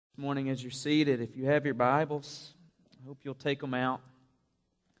morning as you're seated. If you have your Bibles, I hope you'll take them out.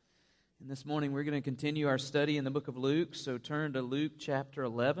 And this morning we're going to continue our study in the book of Luke, so turn to Luke chapter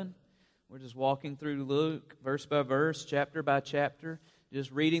 11. We're just walking through Luke verse by verse, chapter by chapter, just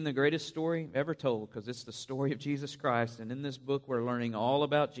reading the greatest story ever told, because it's the story of Jesus Christ. And in this book we're learning all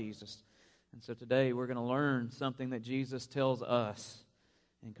about Jesus. And so today we're going to learn something that Jesus tells us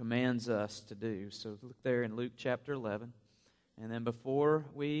and commands us to do. So look there in Luke chapter 11. And then before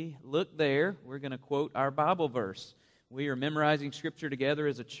we look there, we're going to quote our Bible verse. We are memorizing Scripture together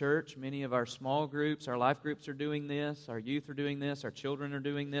as a church. Many of our small groups, our life groups are doing this. Our youth are doing this. Our children are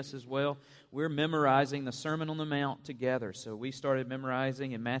doing this as well. We're memorizing the Sermon on the Mount together. So we started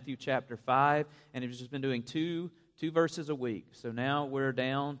memorizing in Matthew chapter 5, and we've just been doing two verses a week. So now we're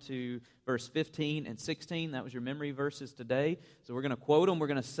down to verse 15 and 16. That was your memory verses today. So we're going to quote them. We're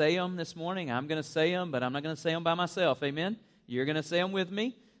going to say them this morning. I'm going to say them, but I'm not going to say them by myself. Amen? You're going to say them with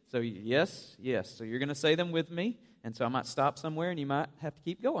me. So yes. So you're going to say them with me. And so I might stop somewhere and you might have to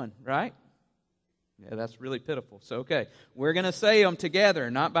keep going, right? Yeah, that's really pitiful. So, okay, we're going to say them together,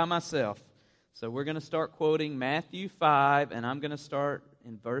 not by myself. So we're going to start quoting Matthew 5, and I'm going to start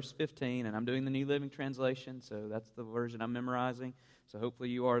in verse 15, and I'm doing the New Living Translation, so that's the version I'm memorizing. So hopefully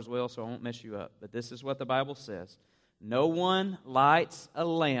you are as well, so I won't mess you up. But this is what the Bible says. No one lights a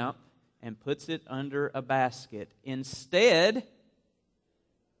lamp and puts it under a basket. Instead,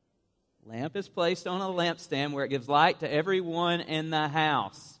 lamp is placed on a lampstand where it gives light to everyone in the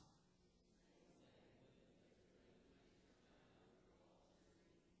house.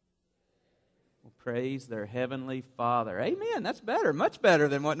 Well, praise their heavenly Father. Amen. That's better. Much better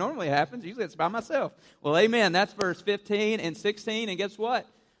than what normally happens. Usually it's by myself. Well, amen. That's verse 15 and 16. And guess what?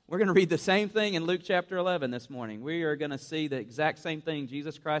 We're going to read the same thing in Luke chapter 11 this morning. We are going to see the exact same thing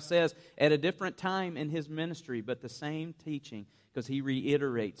Jesus Christ says at a different time in His ministry, but the same teaching, because He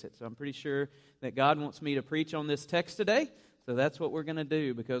reiterates it. So I'm pretty sure that God wants me to preach on this text today. So that's what we're going to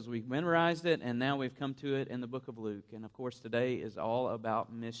do, because we've memorized it and now we've come to it in the book of Luke. And of course today is all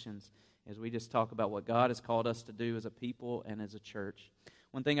about missions, as we just talk about what God has called us to do as a people and as a church.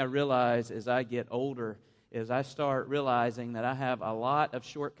 One thing I realize as I get older is I start realizing that I have a lot of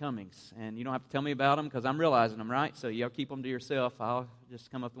shortcomings. And you don't have to tell me about them, because I'm realizing them, right? So y'all keep them to yourself. I'll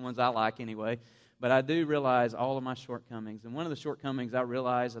just come up with the ones I like anyway. But I do realize all of my shortcomings. And one of the shortcomings I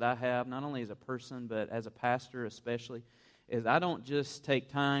realize that I have, not only as a person, but as a pastor especially, is I don't just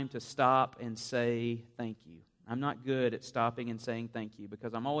take time to stop and say thank you. I'm not good at stopping and saying thank you,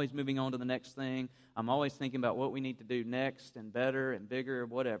 because I'm always moving on to the next thing. I'm always thinking about what we need to do next and better and bigger,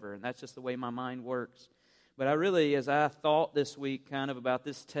 whatever. And that's just the way my mind works. But I really, as I thought this week kind of about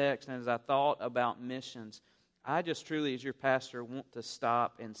this text, and as I thought about missions, I just truly, as your pastor, want to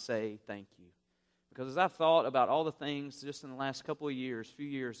stop and say thank you. Because as I've thought about all the things just in the last few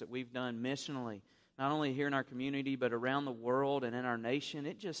years that we've done missionally, not only here in our community, but around the world and in our nation,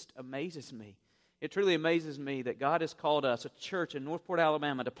 it just amazes me. It truly amazes me that God has called us, a church in Northport,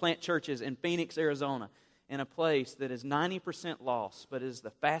 Alabama, to plant churches in Phoenix, Arizona, in a place that is 90% lost, but is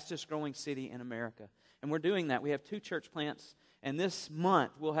the fastest growing city in America. And we're doing that. We have 2 church plants, and this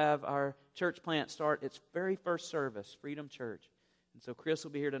month we'll have our church plant start its very first service, Freedom Church. And so Chris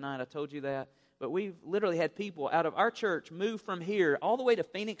will be here tonight. I told you that. But we've literally had people out of our church move from here all the way to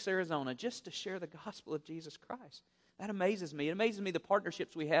Phoenix, Arizona, just to share the gospel of Jesus Christ. That amazes me. It amazes me the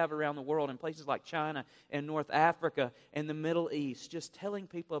partnerships we have around the world in places like China and North Africa and the Middle East, just telling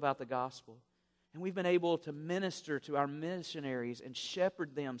people about the gospel. And we've been able to minister to our missionaries and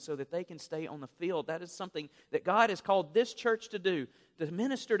shepherd them so that they can stay on the field. That is something that God has called this church to do, to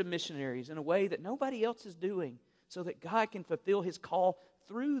minister to missionaries in a way that nobody else is doing, so that God can fulfill His call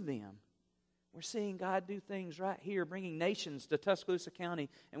through them. We're seeing God do things right here, bringing nations to Tuscaloosa County,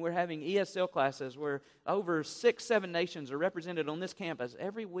 and we're having ESL classes where over 6-7 nations are represented on this campus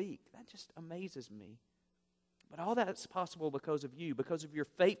every week. That just amazes me. But all that's possible because of you, because of your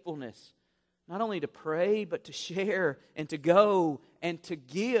faithfulness. Not only to pray, but to share and to go and to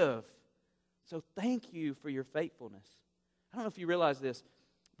give. So thank you for your faithfulness. I don't know if you realize this,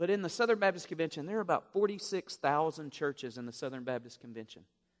 but in the Southern Baptist Convention, there are about 46,000 churches in the Southern Baptist Convention.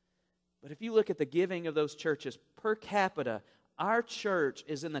 But if you look at the giving of those churches per capita, our church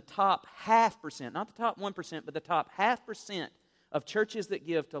is in the top 0.5%, not the top 1%, but the top 0.5% of churches that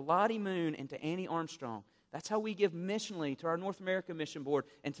give to Lottie Moon and to Annie Armstrong. That's how we give missionally to our North America Mission Board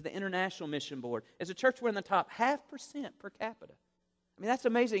and to the International Mission Board. As a church, we're in the top 0.5% per capita. I mean, that's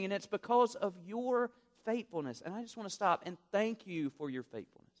amazing, and it's because of your faithfulness. And I just want to stop and thank you for your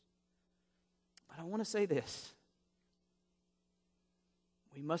faithfulness. But I want to say this.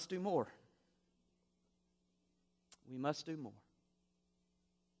 We must do more. We must do more.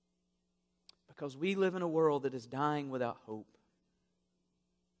 Because we live in a world that is dying without hope.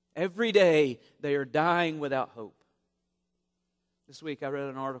 Every day they are dying without hope. This week I read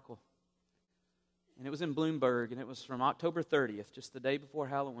an article, and it was in Bloomberg, and it was from October 30th, just the day before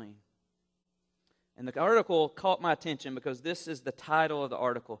Halloween. And the article caught my attention because this is the title of the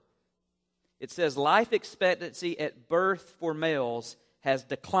article. It says, life expectancy at birth for males has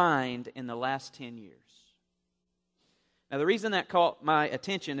declined in the last 10 years. Now, the reason that caught my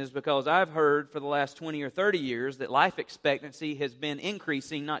attention is because I've heard for the last 20 or 30 years that life expectancy has been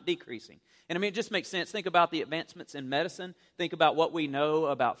increasing, not decreasing. And I mean, it just makes sense. Think about the advancements in medicine. Think about what we know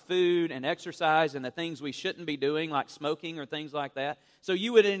about food and exercise and the things we shouldn't be doing, like smoking or things like that. So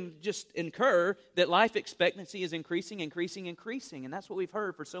you would just incur that life expectancy is increasing. And that's what we've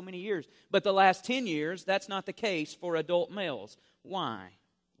heard for so many years. But the last 10 years, that's not the case for adult males. Why?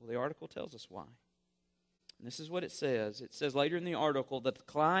 Well, the article tells us why. And this is what it says. It says later in the article, the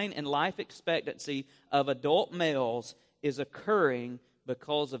decline in life expectancy of adult males is occurring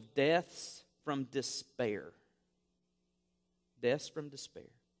because of deaths from despair. Deaths from despair.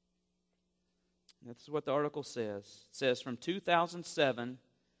 And this is what the article says. It says from 2007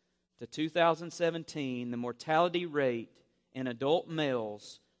 to 2017, the mortality rate in adult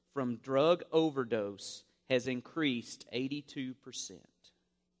males from drug overdose has increased 82%.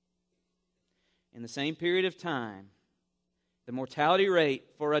 In the same period of time, the mortality rate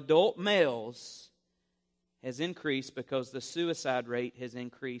for adult males has increased because the suicide rate has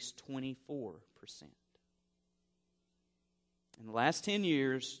increased 24%. In the last 10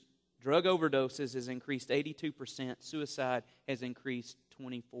 years, drug overdoses has increased 82%, suicide has increased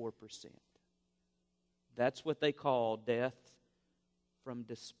 24%. That's what they call death from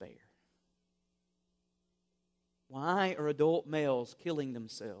despair. Why are adult males killing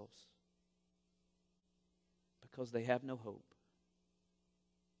themselves? Because they have no hope.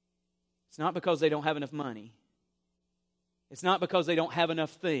 It's not because they don't have enough money. It's not because they don't have enough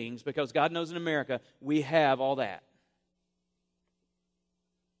things, because God knows in America we have all that.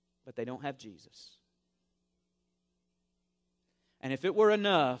 But they don't have Jesus. And if it were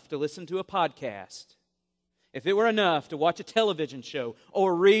enough to listen to a podcast, if it were enough to watch a television show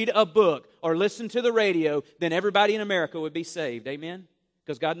or read a book or listen to the radio, then everybody in America would be saved. Amen?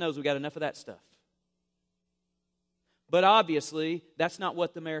 Because God knows we got enough of that stuff. But obviously, that's not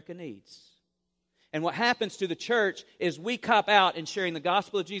what America needs. And what happens to the church is we cop out in sharing the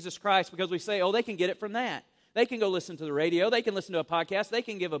gospel of Jesus Christ because we say, oh, they can get it from that. They can go listen to the radio. They can listen to a podcast. They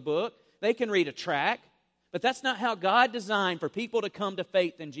can give a book. They can read a tract. But that's not how God designed for people to come to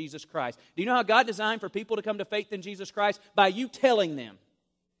faith in Jesus Christ. Do you know how God designed for people to come to faith in Jesus Christ? By you telling them.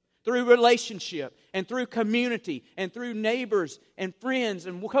 Through relationship and through community and through neighbors and friends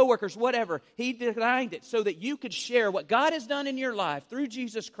and coworkers, whatever. He designed it so that you could share what God has done in your life through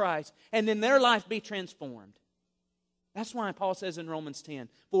Jesus Christ and then their life be transformed. That's why Paul says in Romans 10,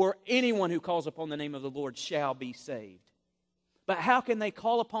 for anyone who calls upon the name of the Lord shall be saved. But how can they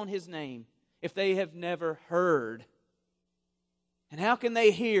call upon His name if they have never heard? And how can they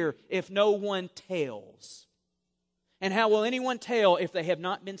hear if no one tells? And how will anyone tell if they have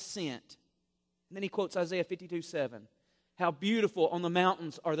not been sent? And then he quotes Isaiah 52:7. How beautiful on the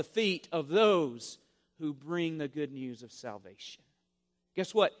mountains are the feet of those who bring the good news of salvation.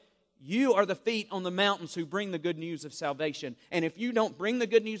 Guess what? You are the feet on the mountains who bring the good news of salvation. And if you don't bring the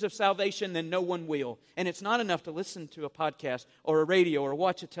good news of salvation, then no one will. And it's not enough to listen to a podcast or a radio or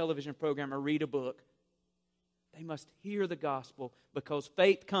watch a television program or read a book. They must hear the gospel because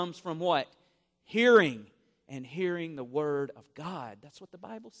faith comes from what? Hearing. And hearing the word of God. That's what the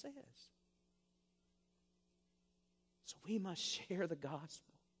Bible says. So we must share the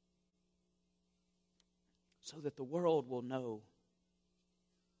gospel so that the world will know.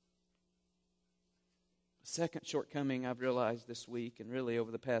 The second shortcoming I've realized this week, and really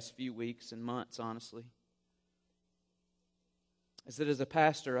over the past few weeks and months, honestly, is that as a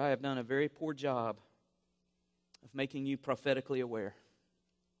pastor, I have done a very poor job of making you prophetically aware.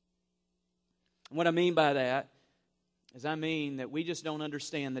 And what I mean by that is I mean that we just don't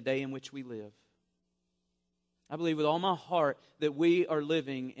understand the day in which we live. I believe with all my heart that we are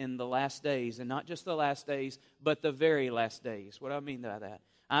living in the last days, and not just the last days, but the very last days. What do I mean by that?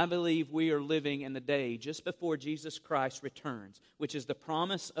 I believe we are living in the day just before Jesus Christ returns, which is the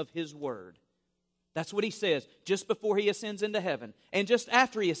promise of His Word. That's what He says just before He ascends into heaven. And just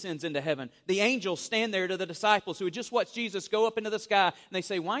after He ascends into heaven, the angels stand there to the disciples who had just watched Jesus go up into the sky. And they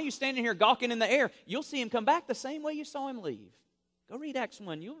say, why are you standing here gawking in the air? You'll see Him come back the same way you saw Him leave. Go read Acts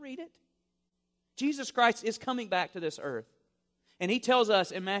 1. You'll read it. Jesus Christ is coming back to this earth. And he tells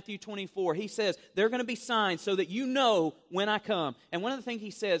us in Matthew 24, he says, there are going to be signs so that you know when I come. And one of the things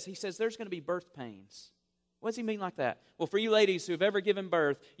he says there's going to be birth pains. What does he mean like that? Well, for you ladies who have ever given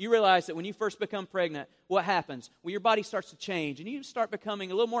birth, you realize that when you first become pregnant, what happens? Well, your body starts to change, and you start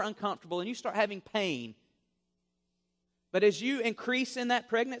becoming a little more uncomfortable, and you start having pain. But as you increase in that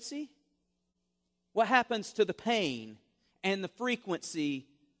pregnancy, what happens to the pain and the frequency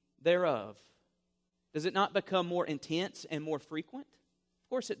thereof? Does it not become more intense and more frequent? Of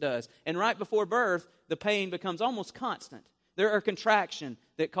course it does. And right before birth, the pain becomes almost constant. There are contractions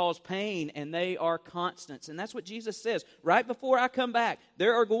that cause pain, and they are constants. And that's what Jesus says. Right before I come back,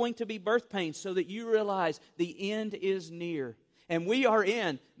 there are going to be birth pains so that you realize the end is near. And we are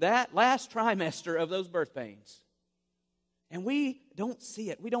in that last trimester of those birth pains. And we don't see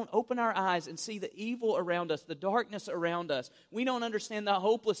it. We don't open our eyes and see the evil around us, the darkness around us. We don't understand the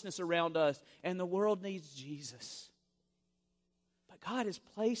hopelessness around us. And the world needs Jesus. But God has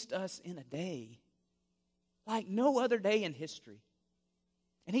placed us in a day like no other day in history.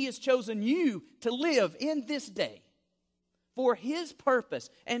 And He has chosen you to live in this day for His purpose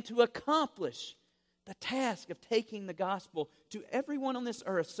and to accomplish the task of taking the gospel to everyone on this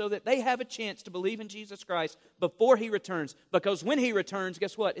earth so that they have a chance to believe in Jesus Christ before He returns. Because when He returns,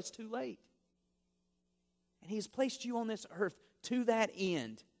 guess what? It's too late. And He has placed you on this earth to that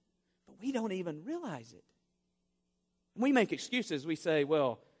end. But we don't even realize it. And we make excuses. We say,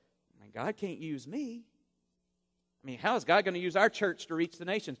 well, God can't use me. How is God going to use our church to reach the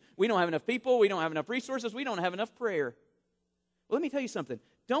nations? We don't have enough people. We don't have enough resources. We don't have enough prayer. Well, let me tell you something.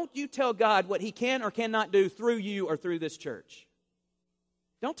 Don't you tell God what He can or cannot do through you or through this church.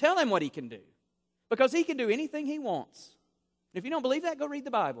 Don't tell Him what He can do. Because He can do anything He wants. If you don't believe that, go read the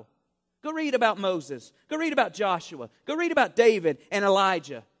Bible. Go read about Moses. Go read about Joshua. Go read about David and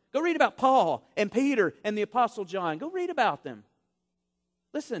Elijah. Go read about Paul and Peter and the Apostle John. Go read about them.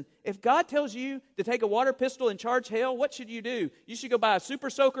 Listen, if God tells you to take a water pistol and charge hell, what should you do? You should go buy a super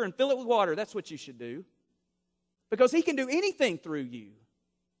soaker and fill it with water. That's what you should do. Because He can do anything through you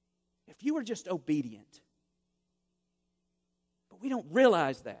if you are just obedient. But we don't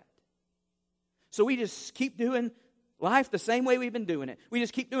realize that. So we just keep doing life the same way we've been doing it. We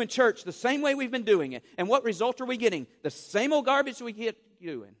just keep doing church the same way we've been doing it. And what result are we getting? The same old garbage we get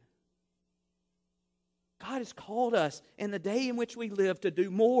doing. God has called us in the day in which we live to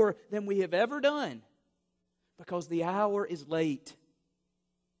do more than we have ever done because the hour is late.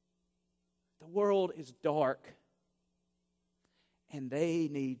 The world is dark and they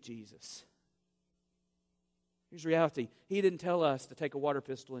need Jesus. Here's the reality. He didn't tell us to take a water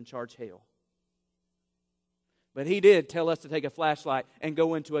pistol and charge hell. But He did tell us to take a flashlight and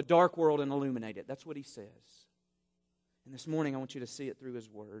go into a dark world and illuminate it. That's what He says. And this morning I want you to see it through His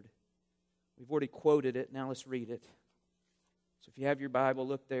Word. We've already quoted it. Now let's read it. So if you have your Bible,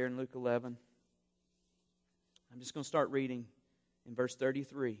 look there in Luke 11. I'm just going to start reading in verse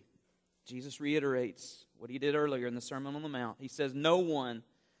 33. Jesus reiterates what He did earlier in the Sermon on the Mount. He says, no one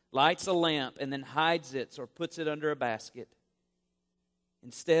lights a lamp and then hides it or puts it under a basket.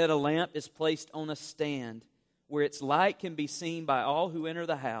 Instead, a lamp is placed on a stand where its light can be seen by all who enter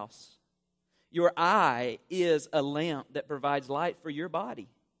the house. Your eye is a lamp that provides light for your body.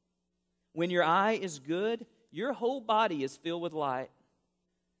 When your eye is good, your whole body is filled with light.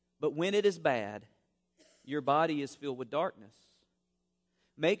 But when it is bad, your body is filled with darkness.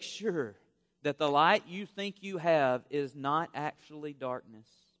 Make sure that the light you think you have is not actually darkness.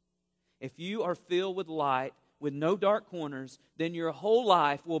 If you are filled with light, with no dark corners, then your whole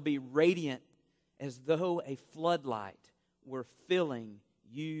life will be radiant as though a floodlight were filling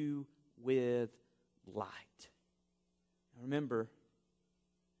you with light. Now remember,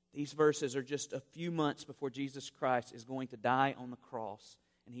 these verses are just a few months before Jesus Christ is going to die on the cross,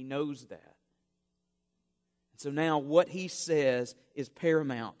 and He knows that. And so now what He says is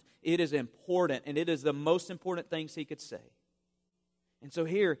paramount. It is important, and it is the most important things He could say. And so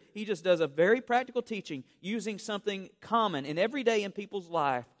here, He just does a very practical teaching using something common and every day in people's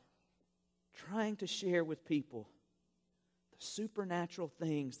life, trying to share with people the supernatural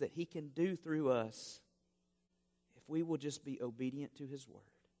things that He can do through us if we will just be obedient to His Word.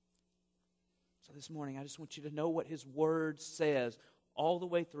 So this morning, I just want you to know what His Word says all the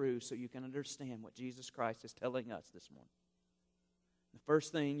way through so you can understand what Jesus Christ is telling us this morning. The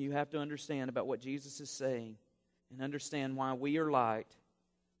first thing you have to understand about what Jesus is saying and understand why we are light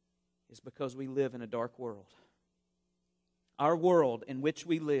is because we live in a dark world. Our world in which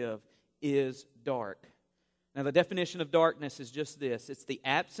we live is dark. Now, the definition of darkness is just this. It's the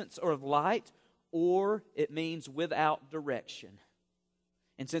absence of light, or it means without direction.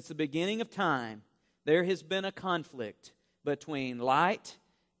 And since the beginning of time, there has been a conflict between light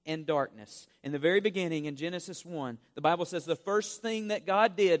and darkness. In the very beginning, in Genesis 1, the Bible says the first thing that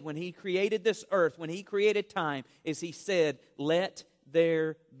God did when He created this earth, when He created time, is He said, "Let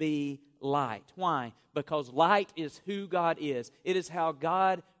there be light." Why? Because light is who God is. It is how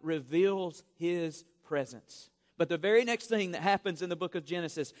God reveals His presence. But the very next thing that happens in the book of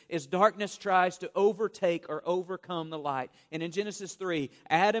Genesis is darkness tries to overtake or overcome the light. And in Genesis 3,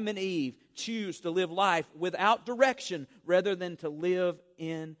 Adam and Eve choose to live life without direction rather than to live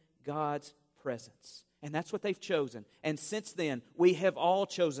in God's presence. And that's what they've chosen. And since then, we have all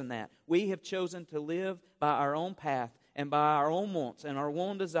chosen that. We have chosen to live by our own path and by our own wants and our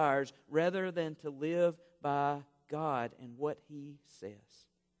own desires rather than to live by God and what He says.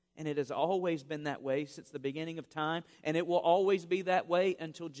 And it has always been that way since the beginning of time, and it will always be that way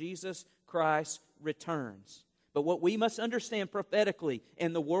until Jesus Christ returns. But what we must understand prophetically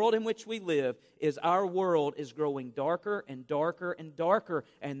in the world in which we live is our world is growing darker and darker and darker,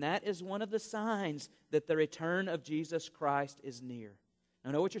 and that is one of the signs that the return of Jesus Christ is near.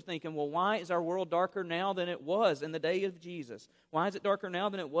 I know what you're thinking. Well, why is our world darker now than it was in the day of Jesus? Why is it darker now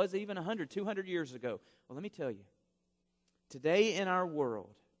than it was even 100, 200 years ago? Well, let me tell you. Today in our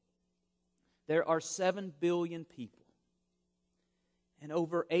world, there are 7 billion people, and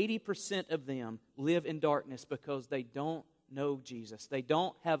over 80% of them live in darkness because they don't know Jesus. They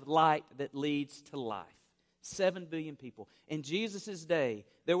don't have light that leads to life. 7 billion people. In Jesus' day,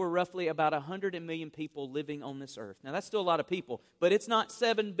 there were roughly about 100 million people living on this earth. Now, that's still a lot of people, but it's not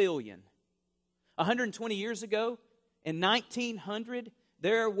 7 billion. 120 years ago, in 1900,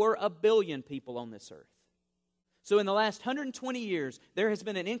 there were 1 billion people on this earth. So in the last 120 years, there has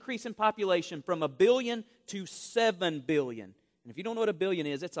been an increase in population from 1 billion to 7 billion. And if you don't know what 1 billion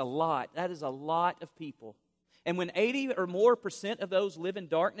is, it's a lot. That is a lot of people. And when 80 or more % of those live in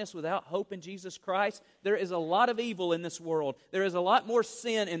darkness without hope in Jesus Christ, there is a lot of evil in this world. There is a lot more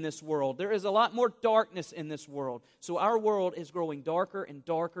sin in this world. There is a lot more darkness in this world. So our world is growing darker and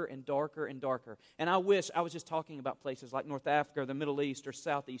darker and darker and darker. And I wish I was just talking about places like North Africa or the Middle East or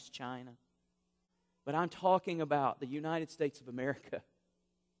Southeast China. But I'm talking about the United States of America.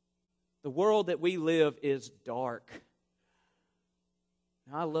 The world that we live is dark.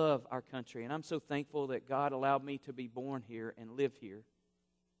 Now, I love our country, and I'm so thankful that God allowed me to be born here and live here.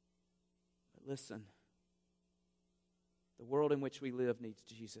 But listen, the world in which we live needs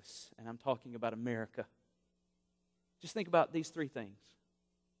Jesus, and I'm talking about America. Just think about these 3 things.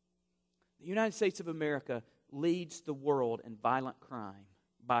 The United States of America leads the world in violent crime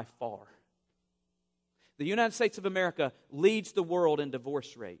by far. The United States of America leads the world in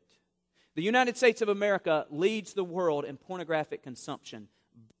divorce rate. The United States of America leads the world in pornographic consumption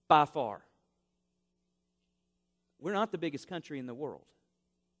by far. We're not the biggest country in the world.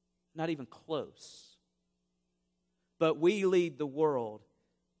 Not even close. But we lead the world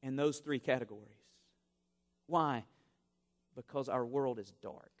in those 3 categories. Why? Because our world is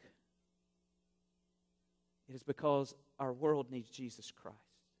dark. It is because our world needs Jesus Christ.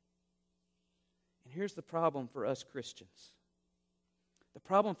 And here's the problem for us Christians. The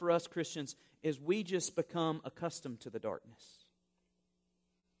problem for us Christians is we just become accustomed to the darkness.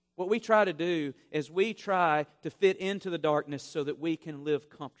 What we try to do is we try to fit into the darkness so that we can live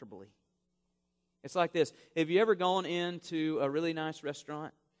comfortably. It's like this. Have you ever gone into a really nice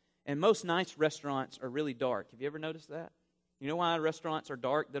restaurant? And most nice restaurants are really dark. Have you ever noticed that? You know why restaurants are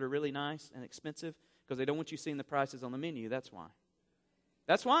dark that are really nice and expensive? Because they don't want you seeing the prices on the menu. That's why.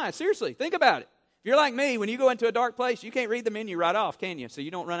 That's why. Seriously, think about it. If you're like me, when you go into a dark place, you can't read the menu right off, can you? So you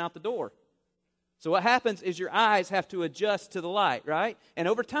don't run out the door. So what happens is your eyes have to adjust to the light, right? And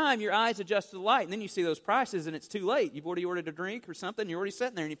over time, your eyes adjust to the light, and then you see those prices, and it's too late. You've already ordered a drink or something, you're already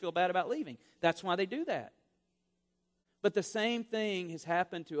sitting there, and you feel bad about leaving. That's why they do that. But the same thing has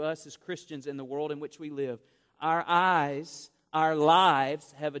happened to us as Christians in the world in which we live. Our eyes, our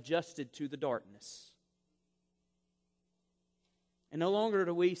lives have adjusted to the darkness. And no longer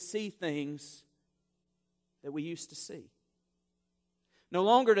do we see things that we used to see. No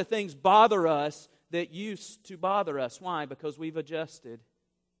longer do things bother us that used to bother us. Why? Because we've adjusted.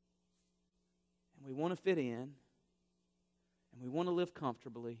 And we want to fit in. And we want to live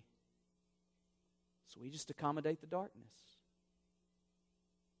comfortably. So we just accommodate the darkness.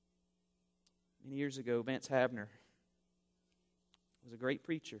 Many years ago, Vance Havner was a great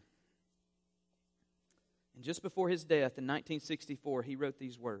preacher. And just before his death in 1964, he wrote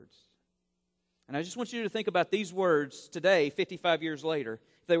these words. And I just want you to think about these words today, 55 years later.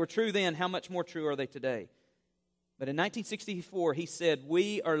 If they were true then, how much more true are they today? But in 1964, he said,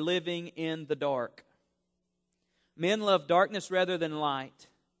 "We are living in the dark. Men love darkness rather than light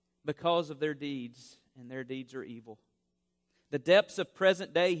because of their deeds, and their deeds are evil. The depths of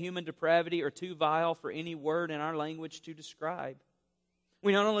present-day human depravity are too vile for any word in our language to describe.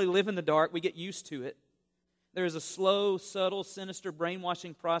 We not only live in the dark, we get used to it. There is a slow, subtle, sinister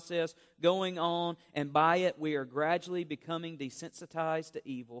brainwashing process going on, and by it we are gradually becoming desensitized to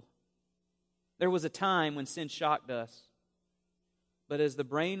evil. There was a time when sin shocked us. But as the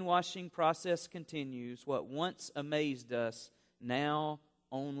brainwashing process continues, what once amazed us now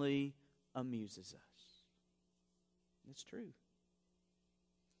only amuses us. It's true.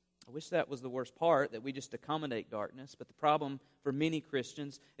 I wish that was the worst part, that we just accommodate darkness. But the problem for many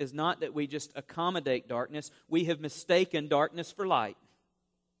Christians is not that we just accommodate darkness. We have mistaken darkness for light.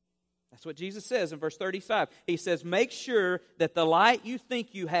 That's what Jesus says in verse 35. He says, make sure that the light you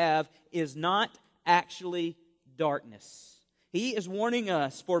think you have is not actually darkness. He is warning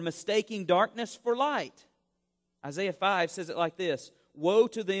us for mistaking darkness for light. Isaiah 5 says it like this: woe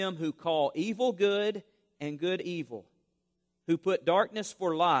to them who call evil good and good evil, who put darkness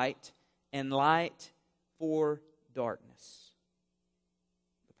for light and light for darkness.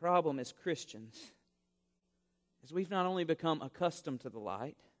 The problem as Christians is we've not only become accustomed to the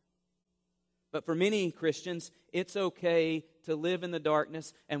light, but for many Christians, it's okay to live in the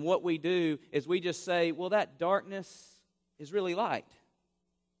darkness, and what we do is we just say, well, that darkness is really light.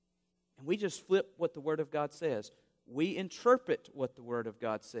 And we just flip what the Word of God says. We interpret what the Word of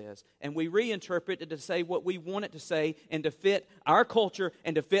God says, and we reinterpret it to say what we want it to say and to fit our culture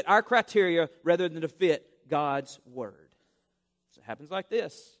and to fit our criteria rather than to fit God's Word. So it happens like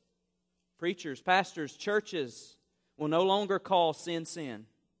this. Preachers, pastors, churches will no longer call sin, sin.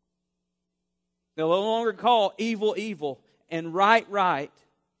 They'll no longer call evil, evil, and right, right.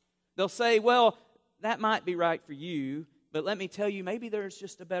 They'll say, well, that might be right for you, but let me tell you, maybe there's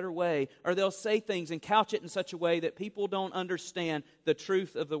just a better way. Or they'll say things and couch it in such a way that people don't understand the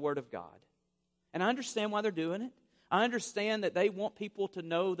truth of the Word of God. And I understand why they're doing it. I understand that they want people to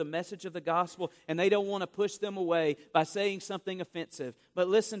know the message of the gospel, and they don't want to push them away by saying something offensive. But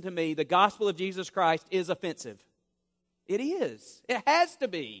listen to me, the gospel of Jesus Christ is offensive. It is. It has to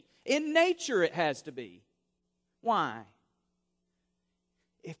be. In nature, it has to be. Why?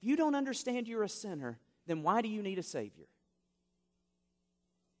 If you don't understand you're a sinner, then why do you need a Savior?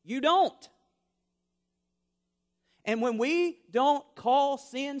 You don't. And when we don't call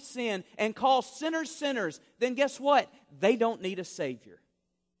sin, sin, and call sinners, sinners, then guess what? They don't need a Savior.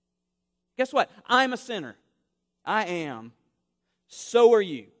 Guess what? I'm a sinner. I am. So are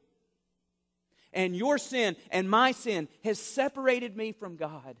you. And your sin and my sin has separated me from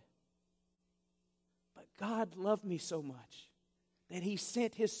God. But God loved me so much that He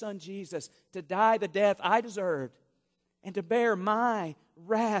sent His Son Jesus to die the death I deserved and to bear my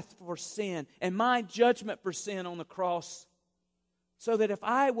wrath for sin and my judgment for sin on the cross, so that if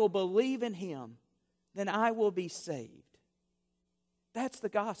I will believe in Him, then I will be saved. That's the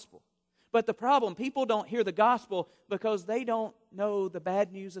gospel. But the problem, people don't hear the gospel because they don't know the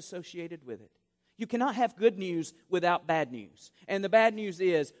bad news associated with it. You cannot have good news without bad news. And the bad news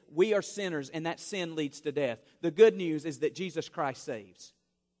is we are sinners and that sin leads to death. The good news is that Jesus Christ saves.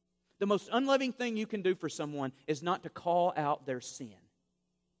 The most unloving thing you can do for someone is not to call out their sin.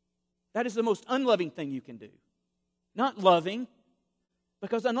 That is the most unloving thing you can do. Not loving,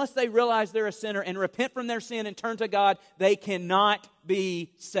 because unless they realize they're a sinner and repent from their sin and turn to God, they cannot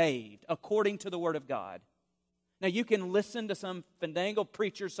be saved, according to the Word of God. Now, you can listen to some fandangle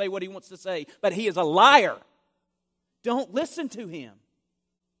preacher say what he wants to say, but he is a liar. Don't listen to him.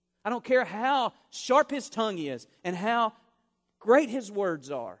 I don't care how sharp his tongue is and how great his words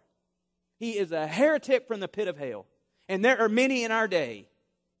are. He is a heretic from the pit of hell. And there are many in our day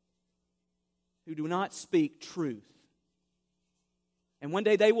who do not speak truth. And one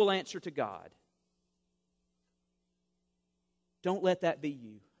day they will answer to God. Don't let that be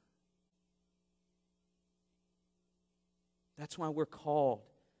you. That's why we're called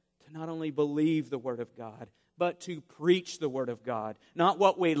to not only believe the Word of God, but to preach the Word of God. Not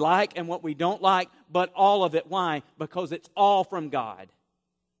what we like and what we don't like, but all of it. Why? Because it's all from God.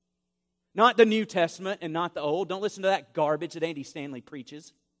 Not the New Testament and not the Old. Don't listen to that garbage that Andy Stanley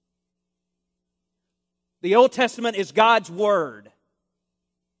preaches. The Old Testament is God's Word.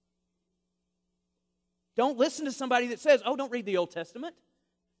 Don't listen to somebody that says, oh, don't read the Old Testament.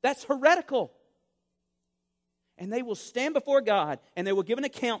 That's heretical. And they will stand before God and they will give an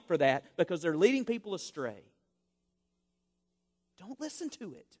account for that because they're leading people astray. Don't listen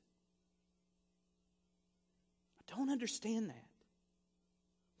to it. I don't understand that.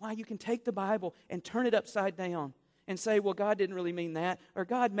 Why? You can take the Bible and turn it upside down and say, well, God didn't really mean that, or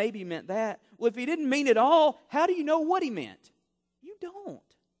God maybe meant that. Well, if He didn't mean it all, how do you know what He meant? You don't.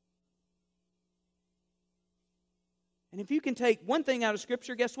 And if you can take one thing out of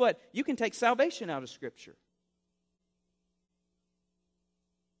Scripture, guess what? You can take salvation out of Scripture.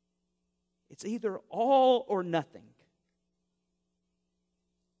 It's either all or nothing.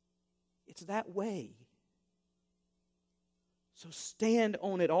 It's that way. So stand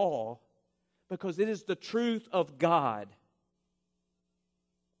on it all, because it is the truth of God.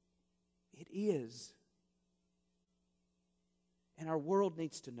 It is. And our world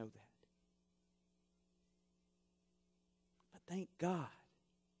needs to know that. But thank God,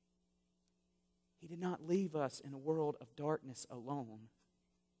 He did not leave us in a world of darkness alone,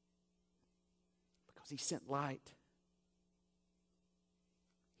 because He sent light.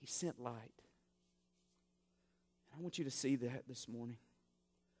 He sent light. And I want you to see that this morning.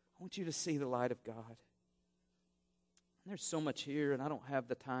 I want you to see the light of God. And there's so much here, and I don't have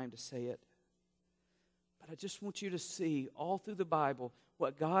the time to say it. But I just want you to see all through the Bible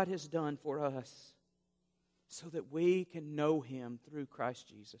what God has done for us so that we can know Him through Christ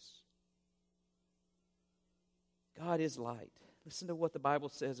Jesus. God is light. Listen to what the Bible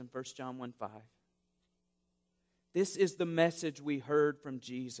says in 1 John 1:5. This is the message we heard from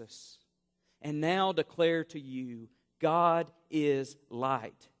Jesus, and now declare to you, God is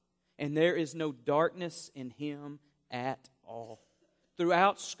light, and there is no darkness in Him at all.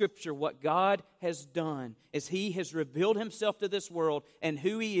 Throughout Scripture, what God has done is He has revealed Himself to this world and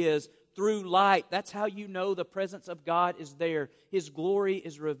who He is through light. That's how you know the presence of God is there. His glory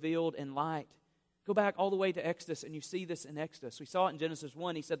is revealed in light. Go back all the way to Exodus, and you see this in Exodus. We saw it in Genesis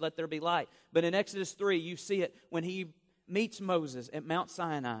 1. He said, let there be light. But in Exodus 3, you see it when He meets Moses at Mount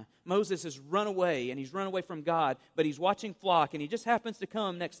Sinai. Moses has run away, and he's run away from God, but he's watching flock, and he just happens to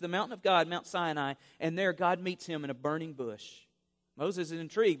come next to the mountain of God, Mount Sinai, and there God meets him in a burning bush. Moses is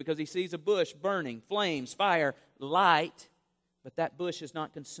intrigued because he sees a bush burning, flames, fire, light, but that bush is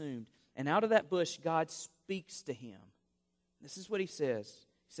not consumed. And out of that bush, God speaks to him. This is what He says.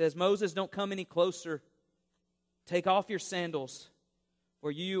 He says, Moses, don't come any closer. Take off your sandals,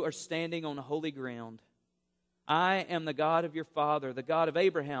 for you are standing on holy ground. I am the God of your father, the God of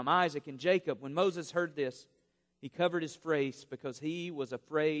Abraham, Isaac, and Jacob. When Moses heard this, he covered his face because he was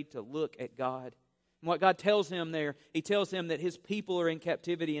afraid to look at God. And what God tells him there, He tells him that his people are in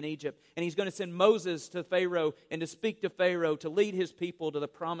captivity in Egypt. And He's going to send Moses to Pharaoh and to speak to Pharaoh, to lead his people to the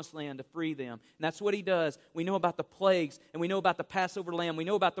promised land, to free them. And that's what He does. We know about the plagues, and we know about the Passover lamb. We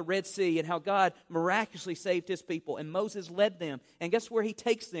know about the Red Sea and how God miraculously saved His people. And Moses led them. And guess where He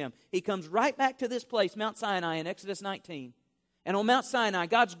takes them? He comes right back to this place, Mount Sinai, in Exodus 19. And on Mount Sinai,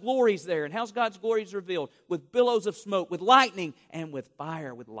 God's glory is there. And how's God's glory revealed? With billows of smoke, with lightning, and with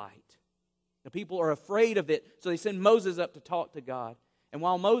fire, with light. The people are afraid of it, so they send Moses up to talk to God. And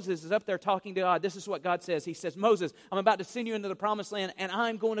while Moses is up there talking to God, this is what God says. He says, Moses, I'm about to send you into the promised land, and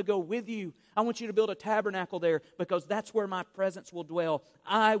I'm going to go with you. I want you to build a tabernacle there, because that's where my presence will dwell.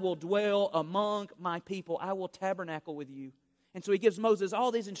 I will dwell among my people. I will tabernacle with you. And so He gives Moses all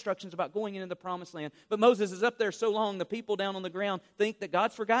these instructions about going into the promised land. But Moses is up there so long, the people down on the ground think that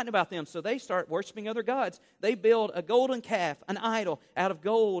God's forgotten about them. So they start worshiping other gods. They build a golden calf, an idol, out of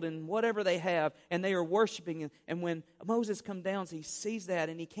gold and whatever they have. And they are worshiping. And when Moses comes down, he sees that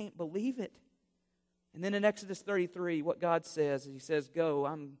and he can't believe it. And then in Exodus 33, what God says, He says, go,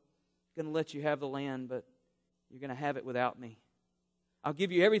 I'm going to let you have the land, but you're going to have it without me. I'll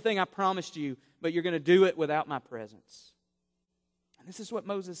give you everything I promised you, but you're going to do it without my presence. And this is what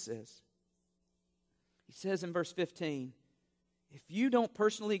Moses says. He says in verse 15, if you don't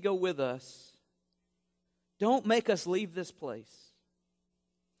personally go with us, don't make us leave this place.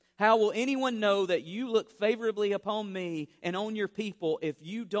 How will anyone know that you look favorably upon me and on your people if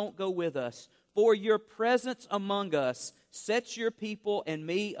you don't go with us? For your presence among us sets your people and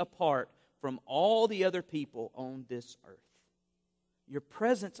me apart from all the other people on this earth. Your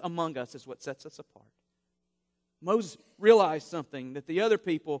presence among us is what sets us apart. Moses realized something that the other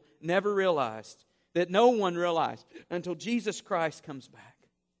people never realized, that no one realized until Jesus Christ comes back.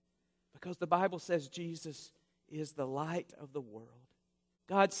 Because the Bible says Jesus is the light of the world.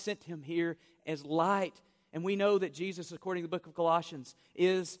 God sent Him here as light. And we know that Jesus, according to the book of Colossians,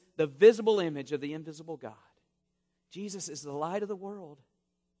 is the visible image of the invisible God. Jesus is the light of the world.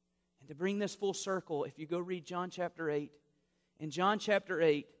 And to bring this full circle, if you go read John chapter 8, in John chapter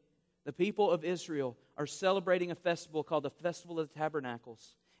 8, the people of Israel are celebrating a festival called the Festival of the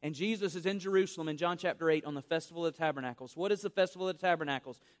Tabernacles. And Jesus is in Jerusalem in John chapter 8 on the Festival of the Tabernacles. What is the Festival of the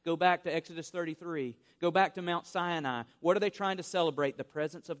Tabernacles? Go back to Exodus 33. Go back to Mount Sinai. What are they trying to celebrate? The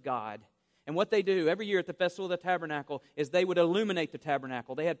presence of God. And what they do every year at the Festival of the Tabernacle is they would illuminate the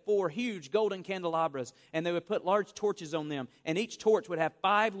tabernacle. They had 4 huge golden candelabras, and they would put large torches on them. And each torch would have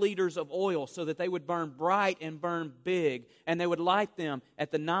 5 liters of oil so that they would burn bright and burn big. And they would light them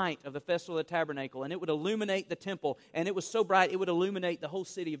at the night of the Festival of the Tabernacle. And it would illuminate the temple. And it was so bright, it would illuminate the whole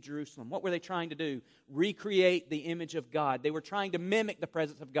city of Jerusalem. What were they trying to do? Recreate the image of God. They were trying to mimic the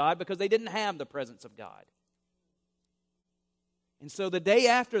presence of God because they didn't have the presence of God. And so the day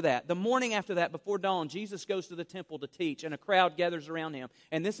after that, the morning after that, before dawn, Jesus goes to the temple to teach, and a crowd gathers around him.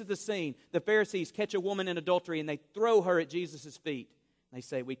 And this is the scene. The Pharisees catch a woman in adultery, and they throw her at Jesus' feet. And they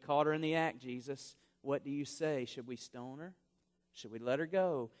say, "We caught her in the act, Jesus. What do you say? Should we stone her? Should we let her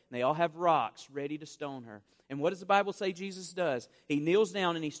go?" And they all have rocks ready to stone her. And what does the Bible say Jesus does? He kneels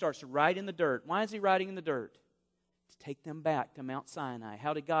down and he starts to write in the dirt. Why is he writing in the dirt? To take them back to Mount Sinai.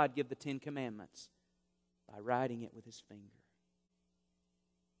 How did God give the 10 Commandments? By writing it with his finger.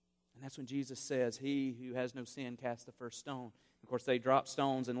 And that's when Jesus says, "He who has no sin cast the first stone." Of course, they drop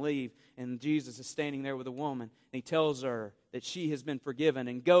stones and leave, and Jesus is standing there with a woman, and he tells her that she has been forgiven,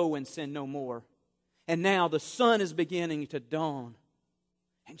 and go and sin no more. And now the sun is beginning to dawn.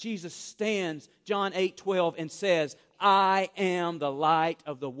 And Jesus stands, John 8:12, and says, "I am the light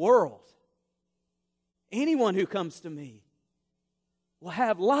of the world. Anyone who comes to me will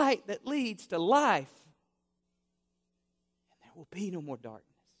have light that leads to life, and there will be no more darkness."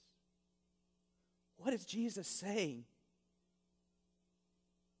 What is Jesus saying?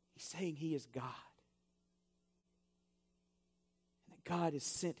 He's saying he is God. And that God has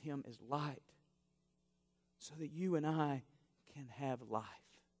sent him as light so that you and I can have life.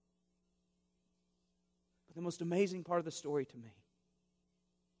 But the most amazing part of the story to me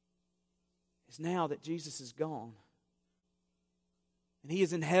is now that Jesus is gone and he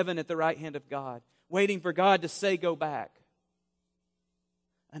is in heaven at the right hand of God, waiting for God to say go back.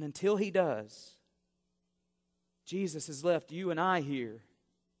 And until he does, Jesus has left you and I here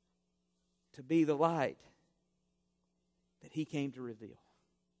to be the light that he came to reveal.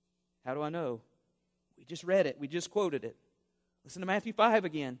 How do I know? We just read it. We just quoted it. Listen to Matthew 5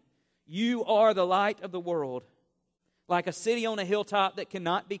 again. "You are the light of the world, like a city on a hilltop that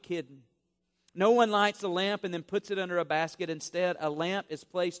cannot be hidden. No one lights a lamp and then puts it under a basket. Instead, a lamp is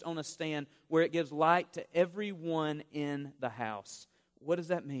placed on a stand where it gives light to everyone in the house." What does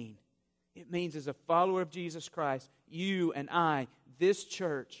that mean? It means as a follower of Jesus Christ, you and I, this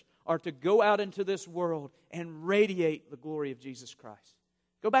church, are to go out into this world and radiate the glory of Jesus Christ.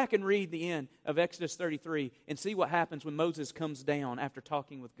 Go back and read the end of Exodus 33 and see what happens when Moses comes down after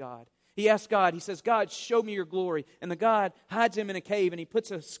talking with God. He asks God, he says, "God, show me your glory." And the God hides him in a cave and he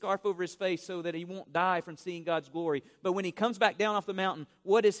puts a scarf over his face so that he won't die from seeing God's glory. But when he comes back down off the mountain,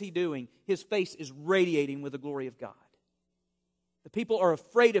 what is he doing? His face is radiating with the glory of God. The people are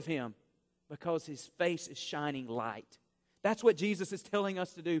afraid of him because his face is shining light. That's what Jesus is telling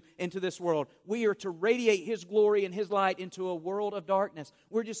us to do into this world. We are to radiate his glory and his light into a world of darkness.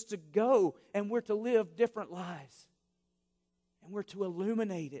 We're just to go and we're to live different lives. And we're to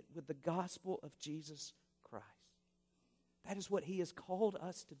illuminate it with the gospel of Jesus Christ. That is what he has called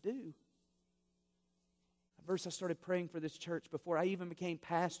us to do. A verse I started praying for this church before I even became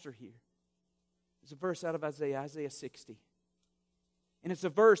pastor here is a verse out of Isaiah 60. And it's a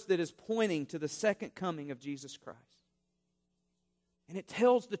verse that is pointing to the second coming of Jesus Christ. And it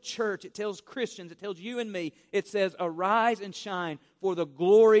tells the church, it tells Christians, it tells you and me, it says, "Arise and shine, for the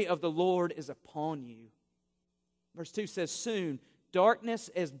glory of the Lord is upon you." Verse 2 says, "Soon, darkness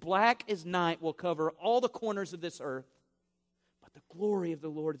as black as night will cover all the corners of this earth, but the glory of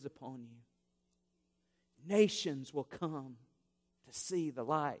the Lord is upon you. Nations will come to see the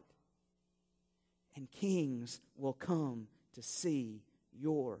light, and kings will come to see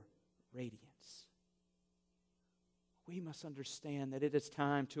your radiance." We must understand that it is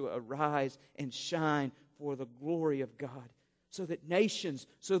time to arise and shine for the glory of God, so that nations,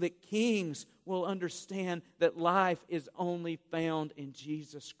 so that kings will understand that life is only found in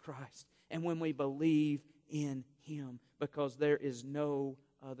Jesus Christ, and when we believe in him, because there is no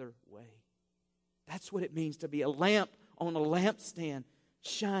other way. That's what it means to be a lamp on a lampstand,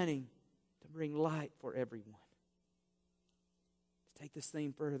 shining to bring light for everyone. Take this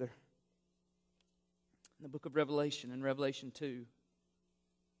theme further. In the book of Revelation, in Revelation 2,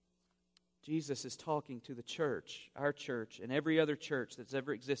 Jesus is talking to the church, our church, and every other church that's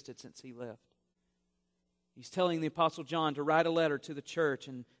ever existed since he left. He's telling the Apostle John to write a letter to the church,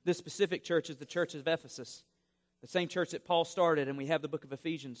 and this specific church is the church of Ephesus, the same church that Paul started, and we have the book of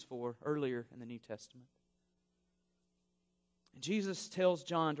Ephesians for earlier in the New Testament. And Jesus tells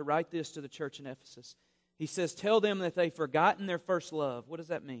John to write this to the church in Ephesus. He says, "Tell them that they've forgotten their first love." What does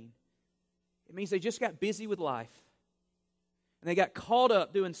that mean? It means they just got busy with life. And they got caught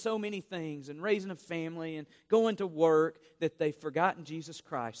up doing so many things and raising a family and going to work that they've forgotten Jesus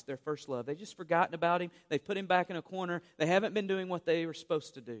Christ, their first love. They've just forgotten about Him. They've put Him back in a corner. They haven't been doing what they were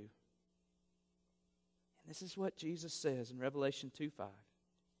supposed to do. And this is what Jesus says in Revelation 2:5.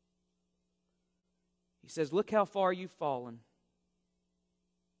 He says, look how far you've fallen.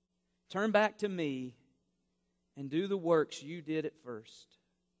 Turn back to me and do the works you did at first.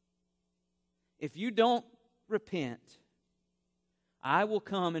 If you don't repent, I will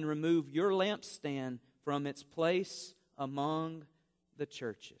come and remove your lampstand from its place among the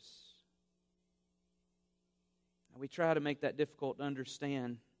churches. Now, we try to make that difficult to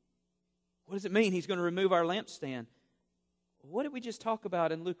understand. What does it mean He's going to remove our lampstand? What did we just talk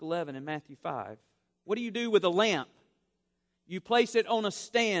about in Luke 11 and Matthew 5? What do you do with a lamp? You place it on a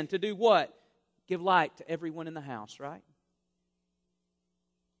stand to do what? Give light to everyone in the house, right?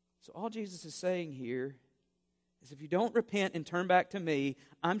 So all Jesus is saying here is if you don't repent and turn back to me,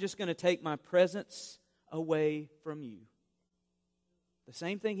 I'm just going to take my presence away from you. The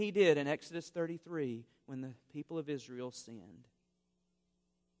same thing He did in Exodus 33 when the people of Israel sinned.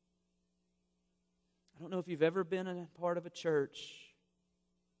 I don't know if you've ever been a part of a church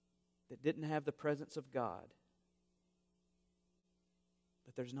that didn't have the presence of God.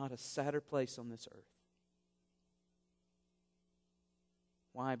 But there's not a sadder place on this earth.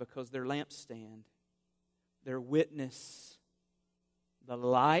 Why? Because their lampstand, their witness, the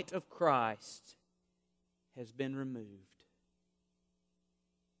light of Christ has been removed.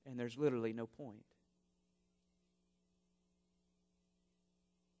 And there's literally no point.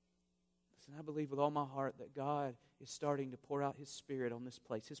 Listen, I believe with all my heart that God is starting to pour out His Spirit on this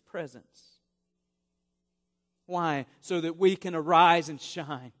place, His presence. Why? So that we can arise and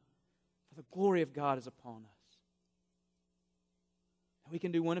shine. For the glory of God is upon us. And we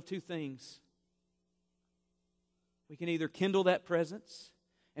can do one of two things. We can either kindle that presence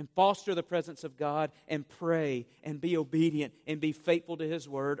and foster the presence of God and pray and be obedient and be faithful to His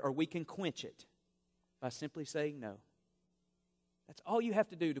Word, or we can quench it by simply saying no. That's all you have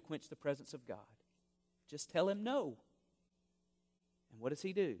to do to quench the presence of God. Just tell Him no. And what does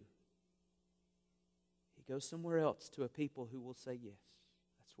He do? He goes somewhere else to a people who will say yes.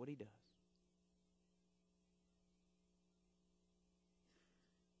 That's what He does.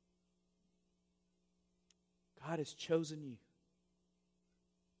 God has chosen you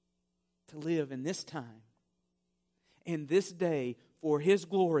to live in this time, in this day, for His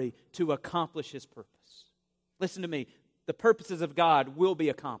glory to accomplish His purpose. Listen to me. The purposes of God will be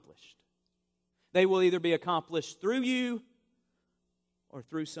accomplished. They will either be accomplished through you or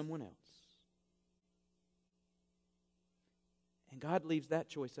through someone else. And God leaves that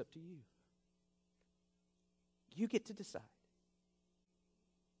choice up to you. You get to decide.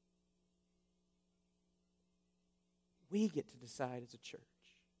 We get to decide as a church.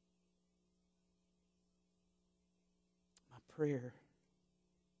 My prayer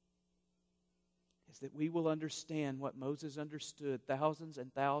is that we will understand what Moses understood thousands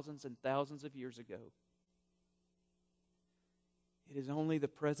and thousands and thousands of years ago. It is only the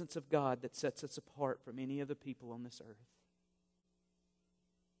presence of God that sets us apart from any of the people on this earth.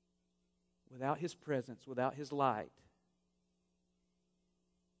 Without His presence, without His light,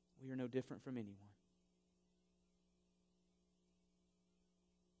 we are no different from anyone.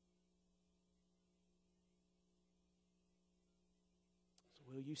 So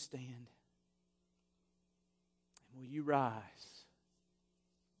will you stand? And will you rise?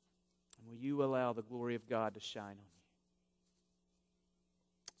 And will you allow the glory of God to shine on you?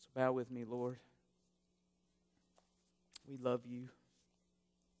 So bow with me, Lord. We love you.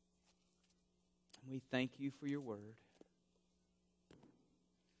 And we thank you for your word.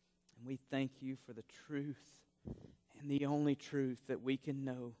 And we thank you for the truth and the only truth that we can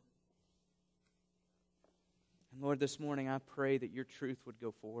know. And Lord, this morning I pray that your truth would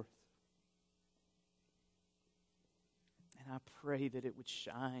go forth. And I pray that it would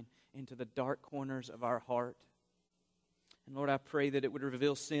shine into the dark corners of our heart. And Lord, I pray that it would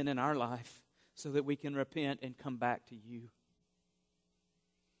reveal sin in our life so that we can repent and come back to you.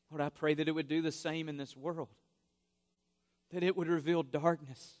 Lord, I pray that it would do the same in this world. That it would reveal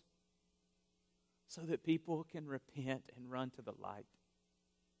darkness so that people can repent and run to the light.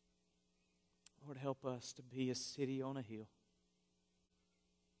 Lord, help us to be a city on a hill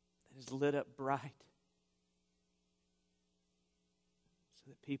that is lit up bright so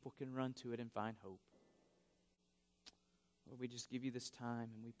that people can run to it and find hope. Lord, we just give you this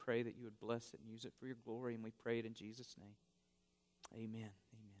time and we pray that you would bless it and use it for your glory, and we pray it in Jesus' name. Amen.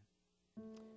 Amen.